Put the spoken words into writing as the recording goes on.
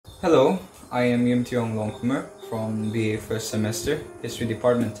Hello, I am Yimtiyong Longkumer from BA First Semester History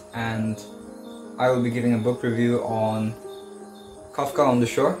Department, and I will be giving a book review on Kafka on the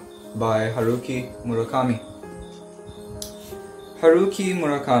Shore by Haruki Murakami. Haruki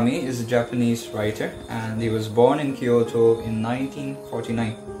Murakami is a Japanese writer, and he was born in Kyoto in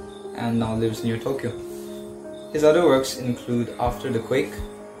 1949 and now lives near Tokyo. His other works include After the Quake,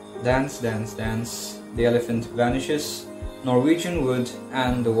 Dance, Dance, Dance, The Elephant Vanishes, Norwegian Wood,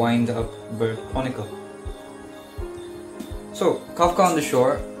 and The Wind-Up Bird Chronicle. So, Kafka on the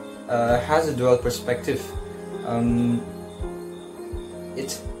Shore has a dual perspective.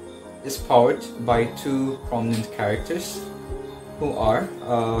 It is powered by two prominent characters who are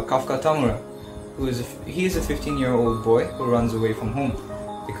Kafka Tamura, he is a 15-year-old boy who runs away from home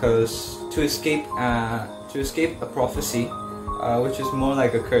because to escape a prophecy, which is more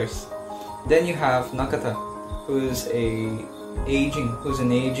like a curse. Then you have Nakata, who's an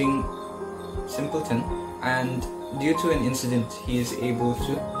aging simpleton, and due to an incident he is able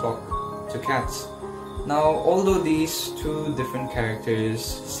to talk to cats. Now, although these two different characters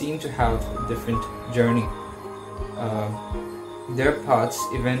seem to have a different journey, their paths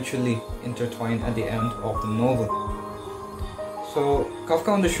eventually intertwine at the end of the novel. So, Kafka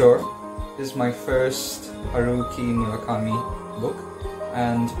on the Shore is my first Haruki Murakami book,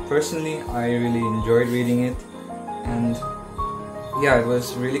 and personally I really enjoyed reading it. And yeah, it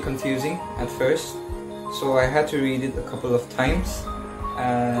was really confusing at first, so I had to read it a couple of times,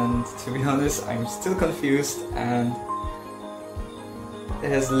 and to be honest, I'm still confused, and it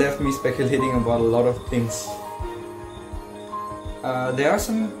has left me speculating about a lot of things. There are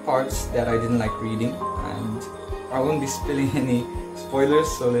some parts that I didn't like reading, and I won't be spilling any spoilers,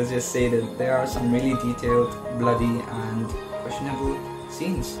 so let's just say that there are some really detailed, bloody and questionable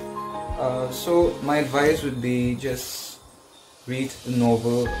scenes. So my advice would be just read the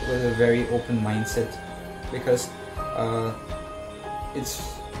novel with a very open mindset, because it's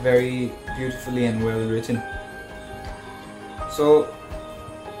very beautifully and well written. So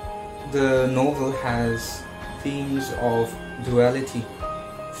the novel has themes of duality,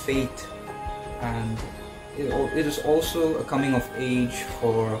 fate, and it is also a coming of age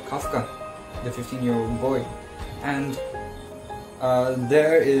for Kafka, the 15-year-old boy. And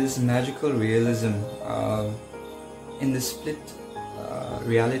there is magical realism in the split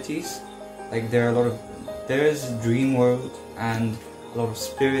realities. Like there is a dream world and a lot of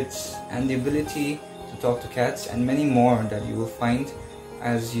spirits and the ability to talk to cats and many more that you will find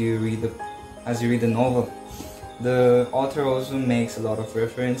as you read the novel. The author also makes a lot of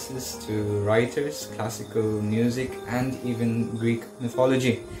references to writers, classical music, and even Greek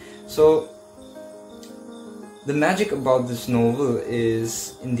mythology. So the magic about this novel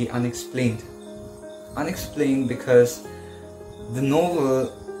is in the unexplained. Unexplained because the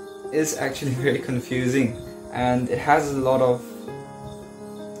novel is actually very confusing, and it has a lot of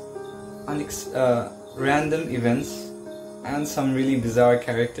random events and some really bizarre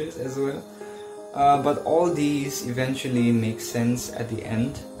characters as well. But all these eventually make sense at the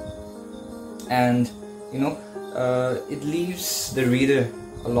end, and it leaves the reader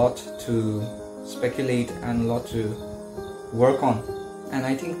a lot to speculate and a lot to work on, and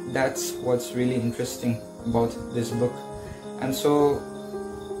I think that's what's really interesting about this book. And so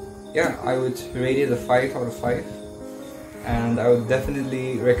yeah, I would rate it a 5 out of 5, and I would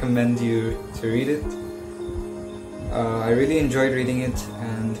definitely recommend you to read it. I really enjoyed reading it,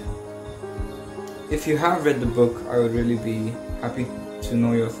 and if you have read the book, I would really be happy to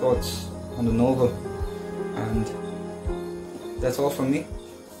know your thoughts on the novel. And that's all from me.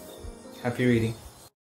 Happy reading.